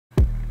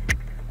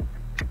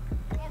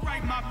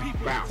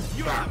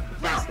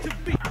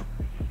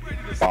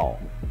Ball.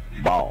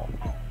 Ball.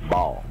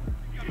 Ball.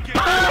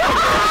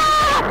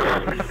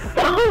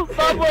 Oh,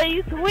 boy,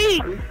 you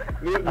sweet.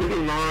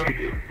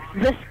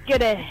 Let's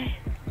get it.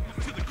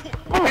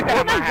 Oh my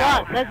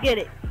God, let's get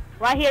it.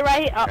 Right here,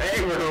 right here. Oh.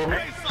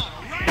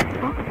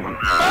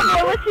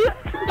 Boy, what you?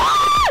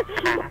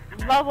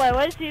 Boy,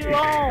 what you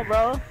on,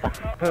 bro?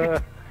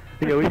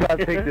 Yeah, we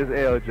gotta take this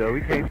L, Joe.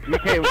 We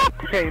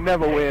can't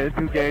never win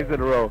 2 games in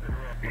a row.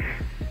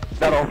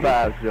 Not on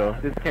 5, Joe.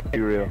 This can't be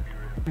real.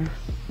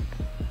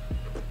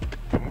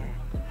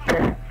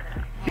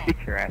 Get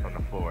your ass on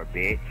the floor,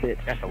 bitch.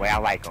 That's the way I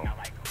like them.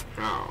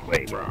 Oh,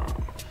 wait, bro.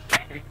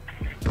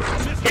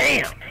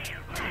 Damn.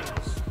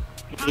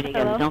 You didn't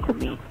get a dunk with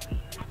me.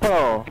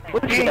 Oh,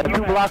 what you got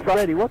 2 blocks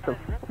already? What the?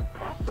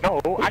 No,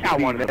 I got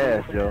one of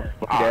ass, Joe.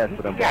 Ass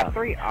for them you got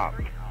 3 up.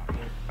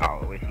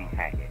 Oh, wish he's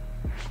hacking.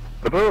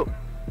 The boot.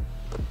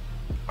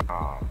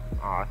 Oh,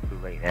 it's too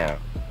late now.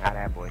 Now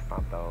that boy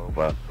slumped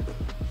over.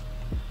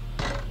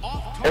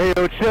 Hey,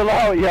 yo, chill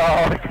out,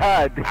 y'all.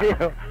 God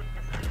damn.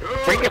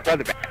 Bring your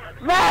brother back.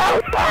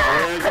 No!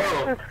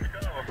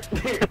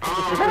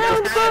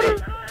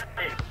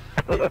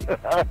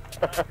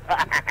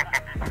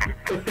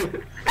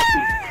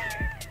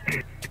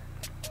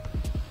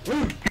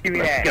 Give me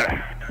that.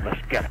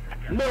 Let's get it.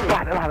 No.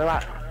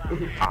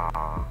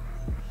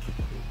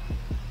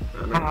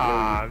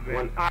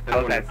 Man.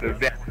 Oh, that's the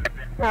best.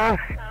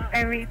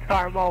 Every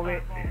retard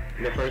moment.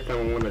 The first time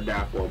I want to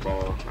die for a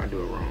ball, I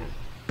do it wrong.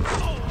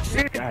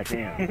 God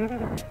damn.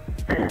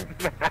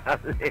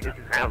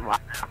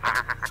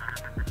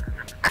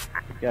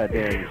 God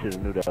damn, you should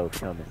have knew that was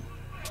coming.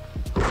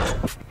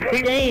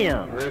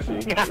 Damn!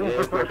 Pushy.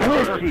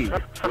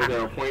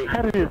 Pushy!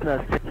 How did this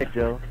not stick,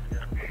 Joe?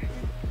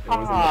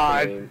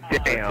 Aw,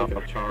 damn.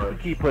 You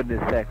keep putting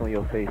this sack on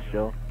your face,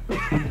 Joe.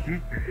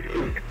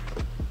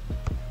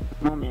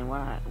 No, man,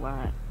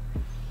 why?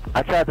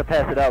 I tried to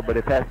pass it out, but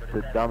it passed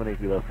to Dominic,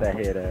 you little fat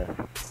head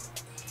ass.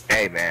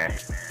 Hey, man.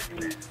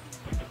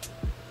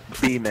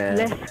 B, man.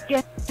 Let's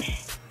get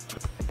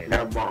Hey,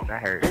 that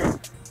hurt.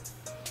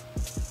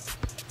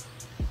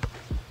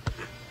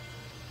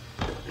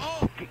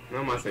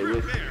 I'm gonna say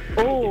this.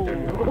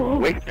 Oh.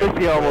 Wait till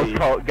she almost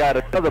got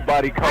another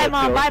body caught. Bye,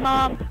 Mom. Joe. Bye,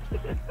 Mom.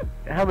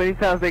 How many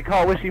times they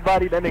call Wishy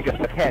Body? That nigga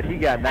a cat. He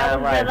got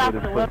 9 lives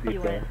with his pussy.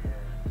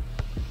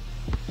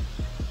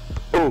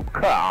 Oh,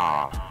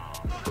 God.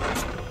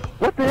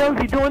 What the hell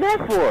is he doing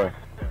that for?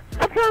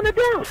 I'm trying to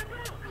dunk.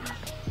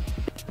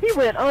 He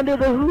went under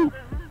the hoop.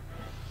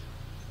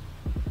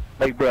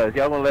 Like, bruh,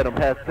 y'all gonna let him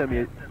pass to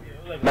me?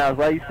 Miles,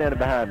 why are you standing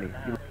behind me?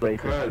 You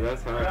Because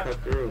that's how I cut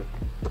through.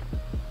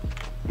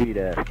 Eat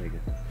ass nigga.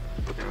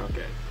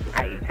 Okay.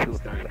 I eat too,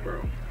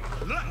 bro.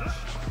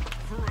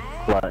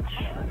 Clutch.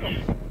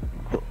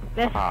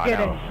 Let's get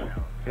it.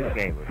 This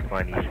game was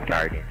funny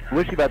starting.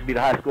 Wishy about to be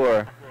the high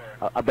scorer.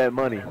 I bet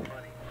money.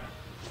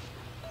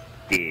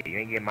 Yeah, you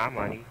ain't getting my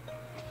money.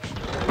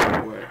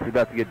 He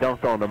about to get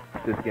dunked on him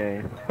this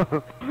game.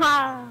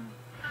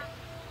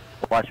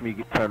 Watch me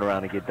turn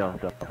around and get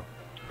dunked on.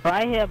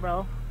 Right here,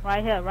 bro.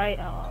 Right here, right.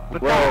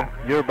 Well,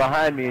 you're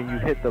behind me and you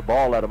hit the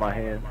ball out of my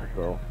hand,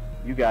 so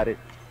you got it.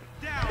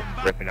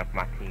 Ripping up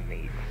my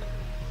teammates.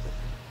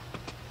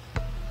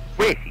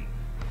 Wishy.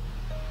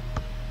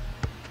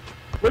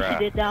 Wishy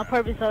did that on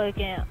purpose so he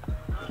can.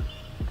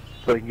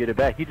 So he can get it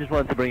back. He just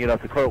wanted to bring it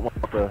up the court once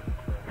the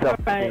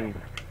self-game.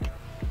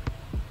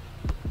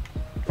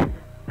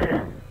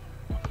 I'm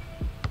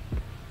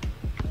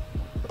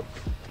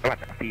about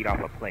to feed off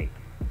a plate.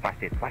 Watch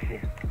this, watch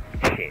this.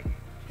 Shit.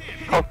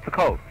 Coast to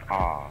coast.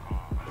 Aw.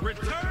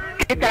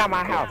 Get that out of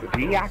my house,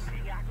 G.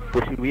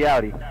 Wishy, we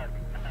outie.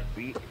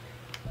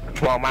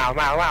 Come on,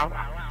 Miles.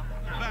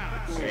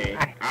 Hey,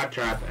 I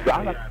tried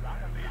that.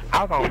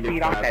 I was gonna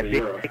feed off that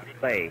big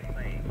play.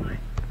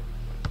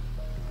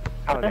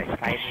 I was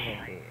excited.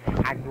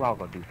 I knew I was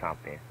gonna do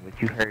something,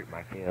 but you hurt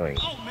my feelings.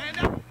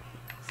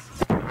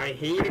 I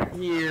hate it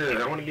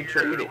here. I want to get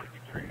traded.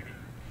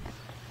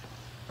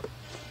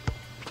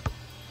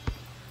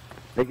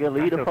 Nigga,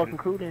 lead the fucking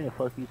crew then.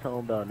 Fuck you talking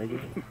about, nigga.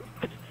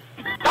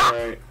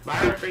 Alright.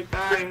 Bye, free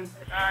time.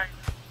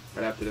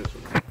 Right after this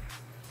one.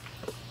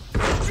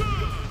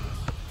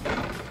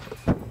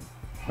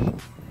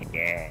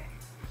 Yeah.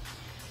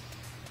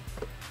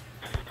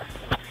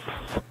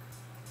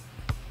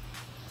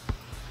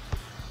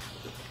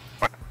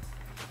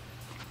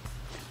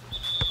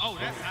 Oh,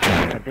 that's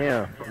God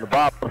damn, the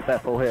Bob was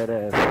fat forehead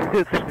ass.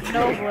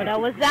 No, boy, that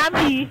was not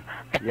me.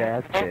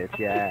 Yes, bitch,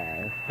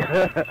 yes.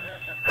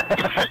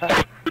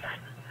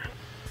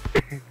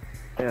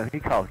 Damn, he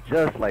coughed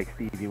just like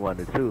Stevie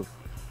Wonder too.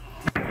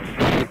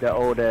 That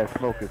old ass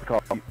smoker's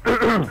cough.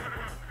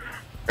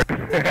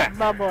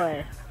 My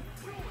boy.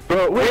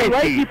 Bro,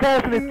 why you keep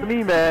passing it to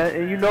me, man?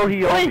 And you know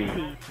he on me.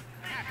 Wishy.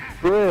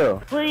 For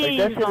real. Please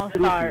like, don't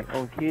start.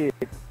 On kids.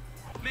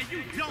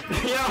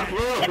 Yeah,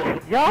 bro.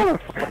 Y'all are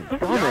fucking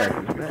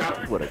dumbasses, man. I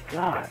swear to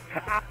God.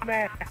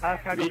 Man, I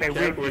was trying to say Be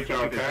careful with y'all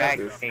the exact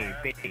passes. same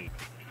thing.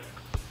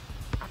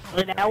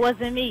 But that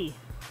wasn't me.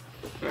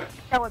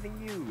 That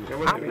wasn't you.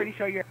 I'm pretty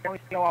sure you're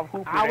only show off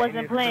hooping. I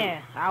wasn't playing.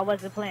 I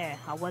wasn't playing.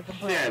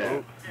 Yeah,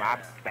 Oops, my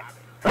bad.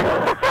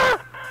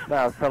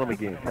 Nah, tell him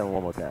again. Tell him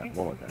one more time.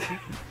 One more time.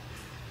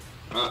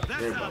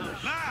 Air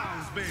bubbles.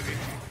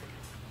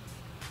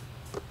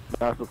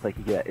 Nah, it looks like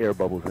he got air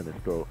bubbles in his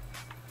throat.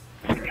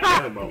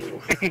 Air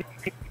bubbles.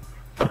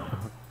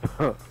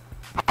 Oh,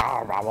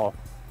 Bravo.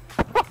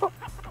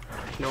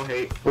 No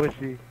hate.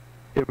 Wishy,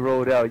 it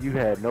rolled out. You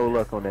had no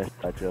luck on that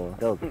shot, Joe.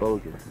 That was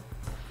bogus.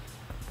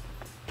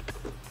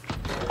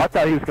 I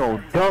thought he was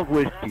gonna dunk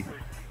Wishy.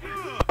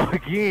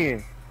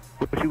 Again.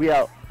 Wishy, we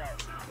out.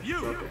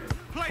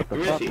 What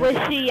the fuck?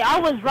 Wishy, I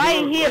was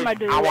right here, my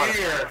dude. I want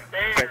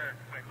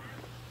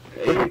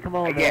Wishy, come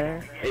on,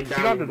 man. You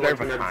don't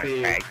deserve a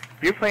contract.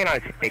 You're playing on a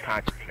two-day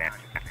contract now.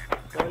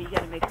 Bro, you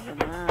gotta make your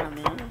mind,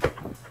 man.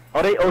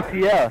 Oh, they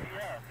OCF.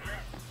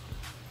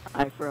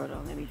 Alright,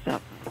 Frodo, let me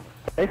stop.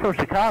 They from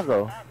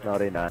Chicago. No,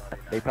 they not.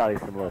 They probably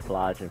some little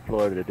Flodge in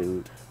Florida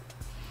dudes.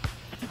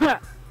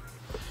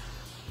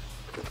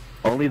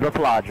 Only the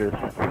Flodgers.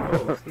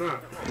 Oh,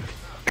 snap.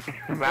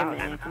 Hey,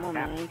 man, come on,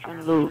 man. I ain't trying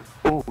to lose.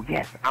 Oh,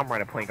 yes, I'm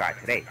running point guard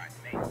today.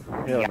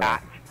 Hell no.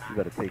 You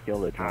better take your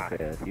little drunk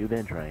ass. You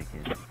been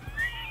drinking.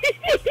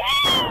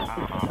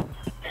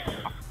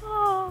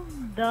 Oh,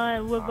 I'm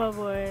done with my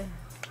boy.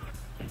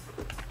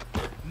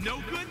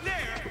 No good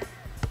there.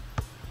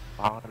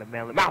 Oh, the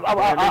melon. Three.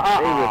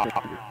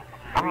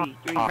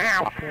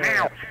 Mouse.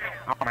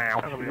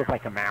 You look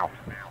like a mouse.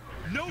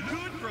 No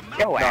good from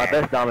Yo, Nah, ass.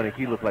 that's Dominic.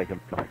 You look like him.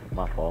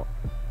 My fault.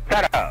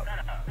 Shut up.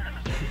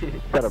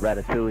 Shut up,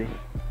 Ratatouille.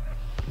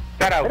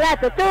 Shut up.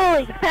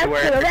 Ratatouille, pass to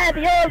the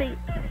ravioli.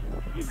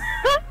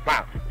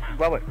 Wow.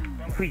 Well,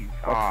 please.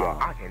 Oh,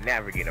 I can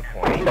never get a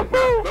point.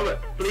 Bubba,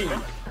 please.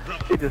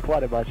 He just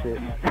swatted my shit.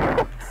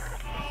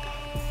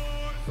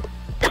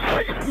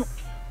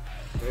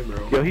 Hey,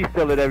 bro. Yo, he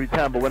steal it every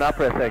time, but when I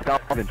press X, I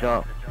don't even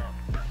jump.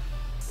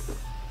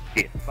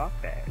 Shit, fuck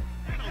that.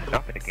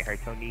 Nothing can hurt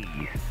your knees.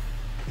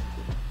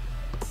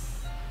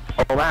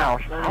 Oh, wow.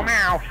 Oh,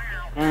 mouse.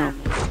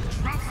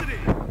 drops it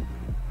in.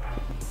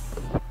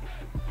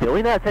 Yo,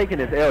 we not taking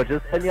this L,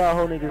 just letting y'all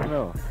whole niggas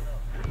know.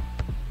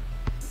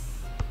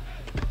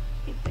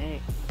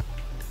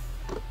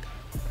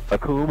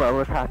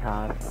 Akuma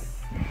Matatas.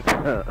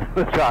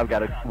 Tribe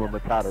got Akuma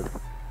Matatas.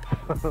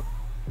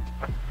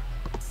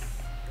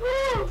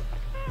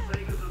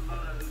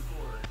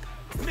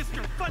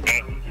 Mr.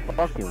 Funny.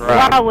 Fucking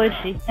Why was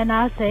she? And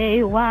I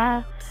say,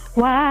 why?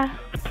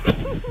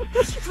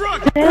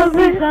 Struggle. Tell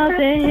me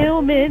something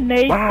human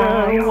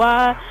nature.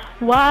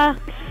 Why?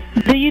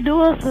 Do you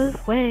do us this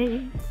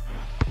way?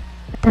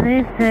 And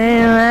they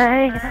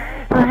say,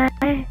 why?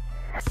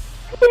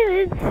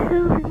 You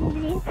do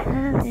me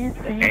something,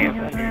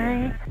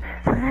 why?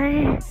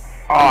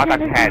 Oh, I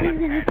thought you had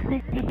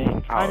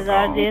it. How did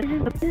I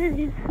do?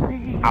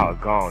 I was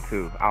gone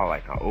too. I was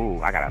like,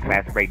 ooh, I got a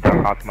fast break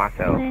dunk off to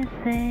myself.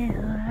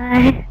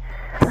 Why?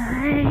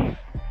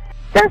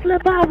 Does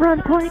LeBron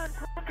run point?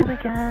 Oh my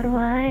God,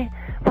 why?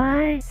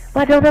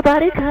 Why don't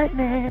nobody cut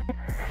me?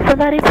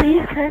 Somebody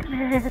please cut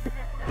me.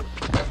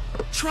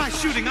 Try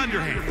shooting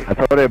underhand. I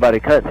told everybody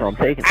cut, so I'm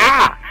taking it.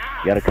 Ah!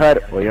 You gotta cut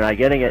it, or you're not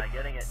getting it.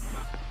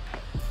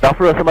 Now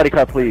for real, somebody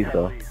cut please,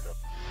 though.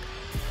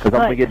 Cause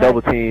I'm gonna get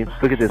double teamed.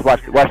 Look at this,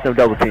 watch them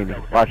double team me.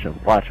 Watch them.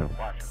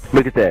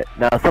 Look at that.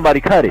 Now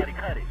somebody cut it.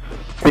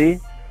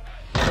 See?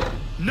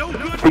 No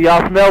good. See,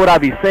 y'all smell what I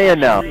be saying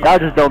now. Y'all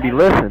just don't be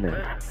listening.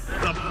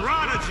 The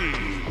prodigy.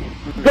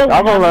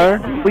 Y'all gonna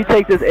learn. We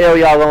take this L,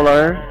 y'all gonna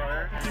learn.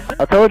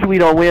 I told you we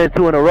don't win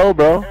 2 in a row,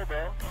 bro.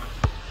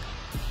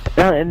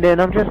 And then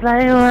I'm just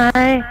like,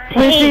 why?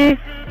 Wishy,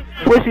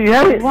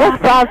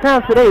 that's 5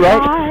 times today,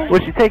 right?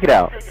 Wishy, take it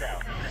out.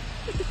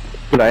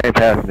 But I ain't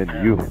passing it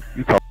to you.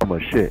 You talking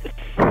about shit.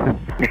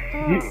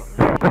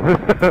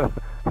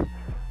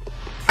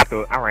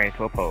 I ran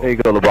into a pole. There you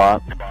go,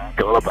 LeBron.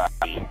 Go, LeBron.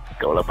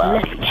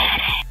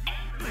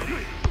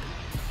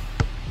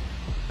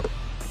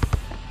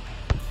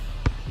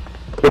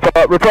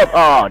 Rip up.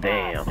 Oh,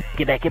 damn.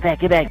 Get back.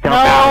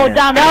 No,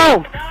 Dom,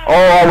 no. Oh,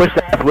 I wish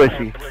that was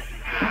Wishy.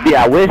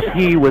 Yeah, I wish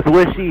he was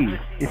Wishy.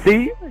 You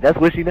see? That's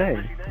Wishy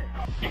name.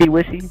 She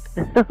Wishy.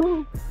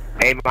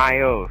 Hey,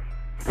 Miles.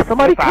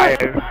 Somebody cut.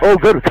 Oh,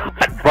 good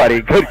cut,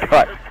 buddy. Good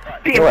cut.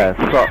 Your ass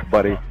suck,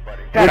 buddy.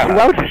 Wishy,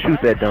 why would you shoot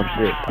that dumb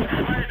shit?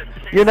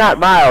 You're not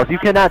Miles. You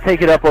cannot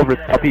take it up over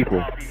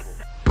people.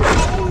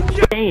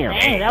 Damn.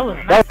 Hey, that was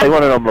That's like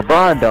one of them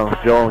LeBron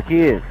dunks, Joe, on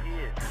kids.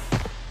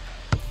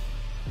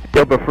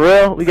 Yo, but for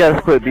real, we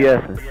gotta quit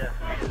BSing.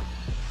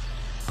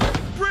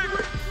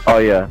 Oh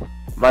yeah,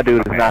 my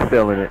dude is not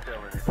feeling it.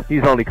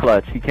 He's only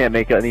clutch. He can't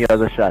make any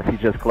other shots.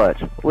 He's just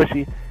clutch.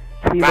 Wishy,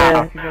 see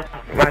man,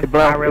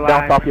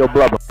 bounce off your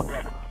blubber.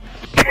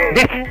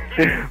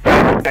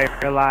 I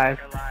realized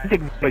he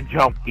didn't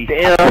jump.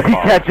 Damn, he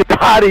catching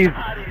bodies.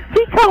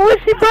 He caught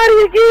Wishy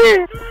body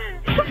again.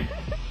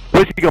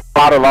 Wishy gonna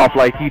bottle off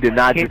like he did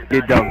not just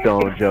get dunked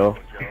on, Joe.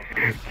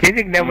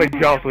 Kendrick never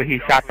jumps when he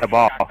shot the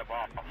ball.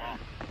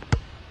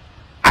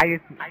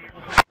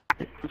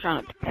 I'm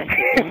trying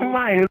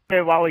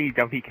to. Why would he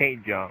jump? He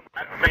can't jump.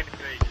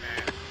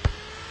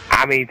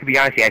 I mean, to be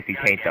honest, he actually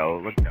can't though.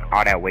 Look,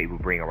 all that weight will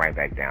bring him right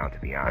back down. To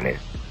be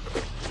honest,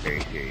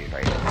 very serious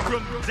right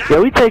now. Yeah,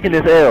 we taking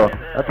this L.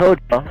 I told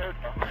y'all.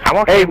 I'm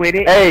okay with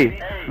it. Hey,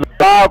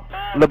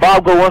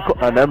 LeBob go one.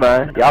 Never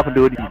mind. Y'all can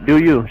do it. Do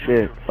you?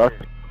 Shit. Fuck.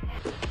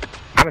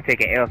 I've been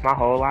taking L's my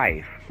whole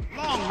life.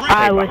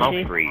 I wish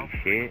I'm free.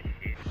 Shit.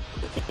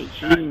 they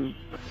cheating.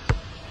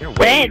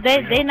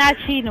 They not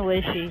cheating,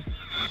 wish she.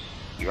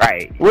 You're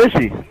right.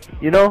 Wishy,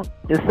 you know,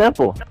 it's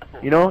simple.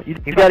 You know, you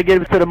gotta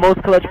get it to the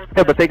most clutch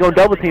player, but they gonna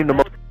double team the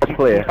most clutch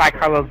player. It's like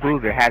Carlos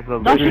Boozer has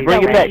those. No, Just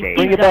bring it back.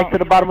 Bring it back to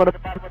the bottom of the.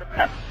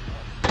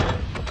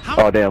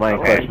 Oh damn, I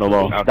ain't clutch no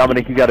more. Okay.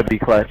 Dominic, you gotta be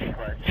clutch.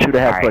 Shoot a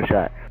half clutch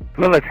shot.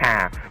 Lilla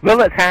time.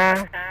 Lilla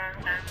time.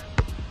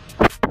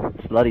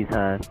 Slutty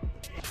time.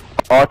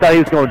 Oh, I thought he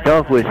was gonna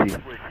dunk Wishy.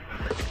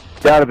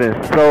 That would've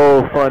been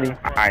so funny.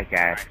 Alright,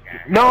 guys.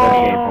 That's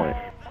No! game point.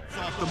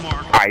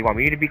 Alright, you want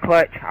me to be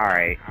clutch?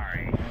 Alright.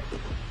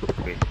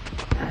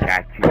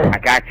 Got you. I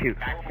got you.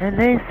 And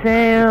they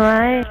say,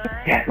 why?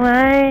 Yes.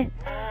 Why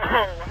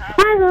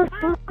the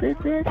fuck is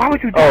this? Why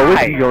would you die? Oh,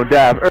 Wishy gonna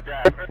dive.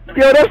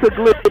 Yo, that's a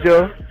glitch,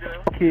 yo.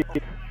 Okay.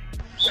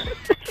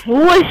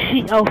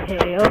 Wishy.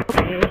 Okay.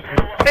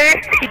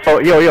 Oh,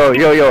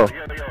 yo.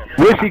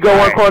 Wishy go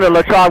one corner,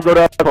 LaTrave go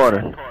the other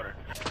corner.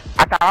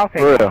 I thought I was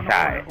taking Real. a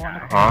shot.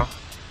 Huh?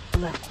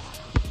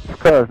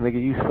 Cuz,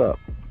 nigga, you suck.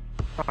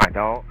 No, I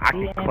don't. I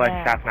can clutch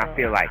shots and I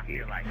feel like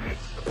it.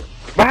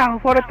 Wow,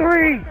 for the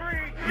 3!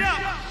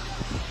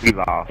 We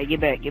lost. Hey, get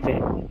back. Get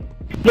back.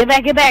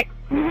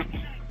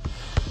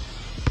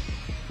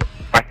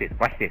 Watch this.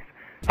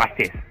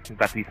 It's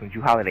about to be some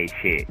Drew Holiday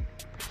shit.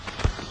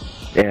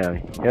 Damn,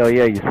 hell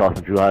yeah, you saw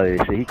some Drew Holiday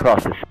shit. He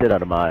crossed the shit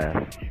out of my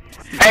ass.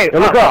 Hey,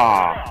 look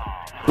up!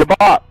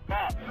 LeBob!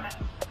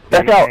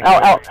 That's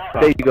out!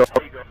 There you go.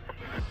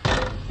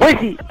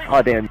 Wishy!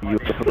 Oh damn, you a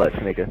clutch,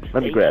 nigga.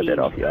 Let me grab that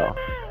off y'all.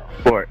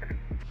 Sport.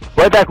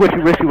 Right back with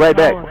you, Wishy, right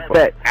back.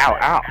 Back.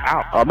 Ow.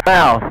 Oh,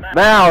 mouse!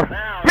 Mouse.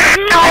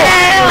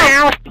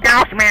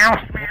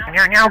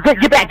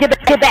 Get back! Giggity,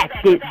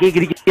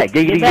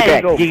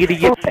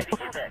 get back.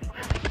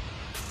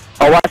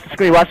 Oh, watch the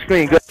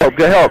screen. Good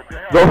help.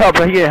 Go help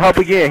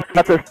again. He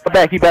about to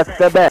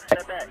step back.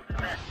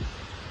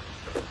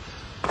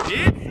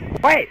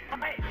 Wait.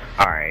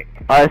 Alright.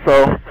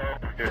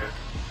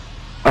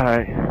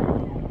 Alright.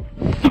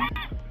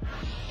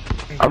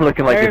 I'm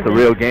looking like it's a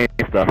real game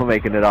stuff. I'm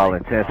making it all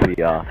intensity,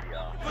 y'all.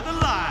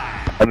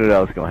 I knew that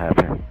was gonna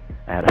happen.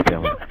 I had a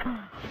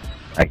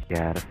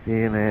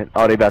feeling.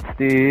 Oh, they about to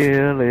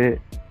steal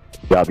it.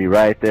 Y'all be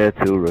right there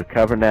to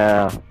recover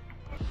now.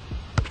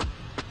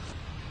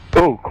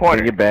 Ooh,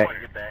 corner.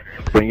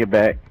 Bring it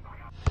back.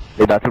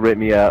 They about to rip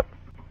me up.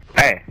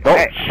 Hey.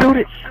 Don't shoot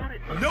it.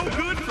 No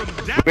good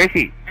from that.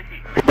 Wishy.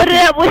 Put it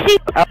up, Wishy.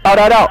 Out.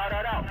 Got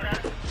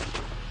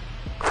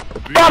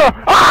her!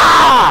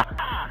 Ah!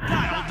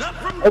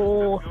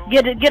 Oh,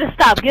 get a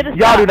stop.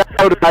 Y'all do not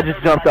know that I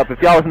just jumped up.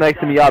 If y'all was next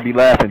to me, y'all be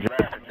laughing.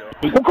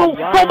 Go,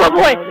 my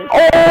boy!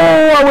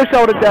 Oh, I wish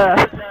I would've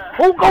died.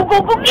 Oh, go,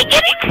 get it!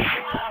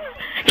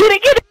 Get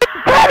it!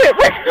 Grab it!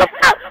 Wish the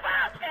fuck!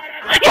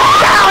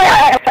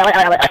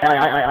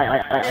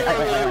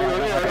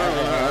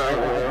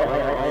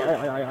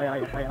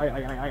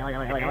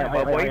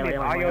 Boy, you did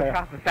all your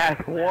shots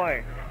besides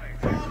one.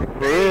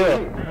 Yeah.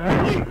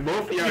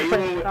 Both of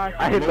y'all, I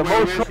hit the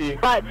most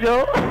spot,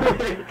 Joe.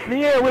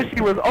 Me and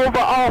Wishy was off,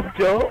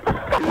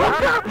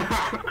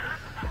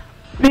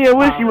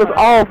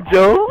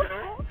 Joe.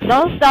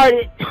 Don't start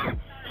it.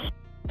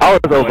 I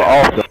was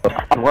off, though. I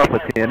was 1 for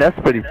 10. That's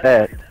pretty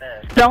bad.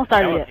 Don't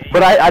start it yet.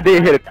 But I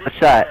did hit a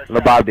shot.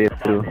 LeBob did,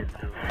 too.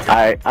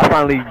 I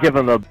finally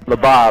given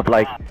LeBob,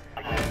 like,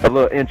 a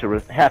little inch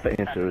of, half an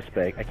inch of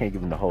respect. I can't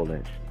give him the whole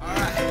inch.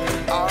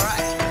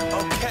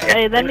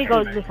 Hey, let me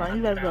go this one.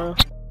 You guys go.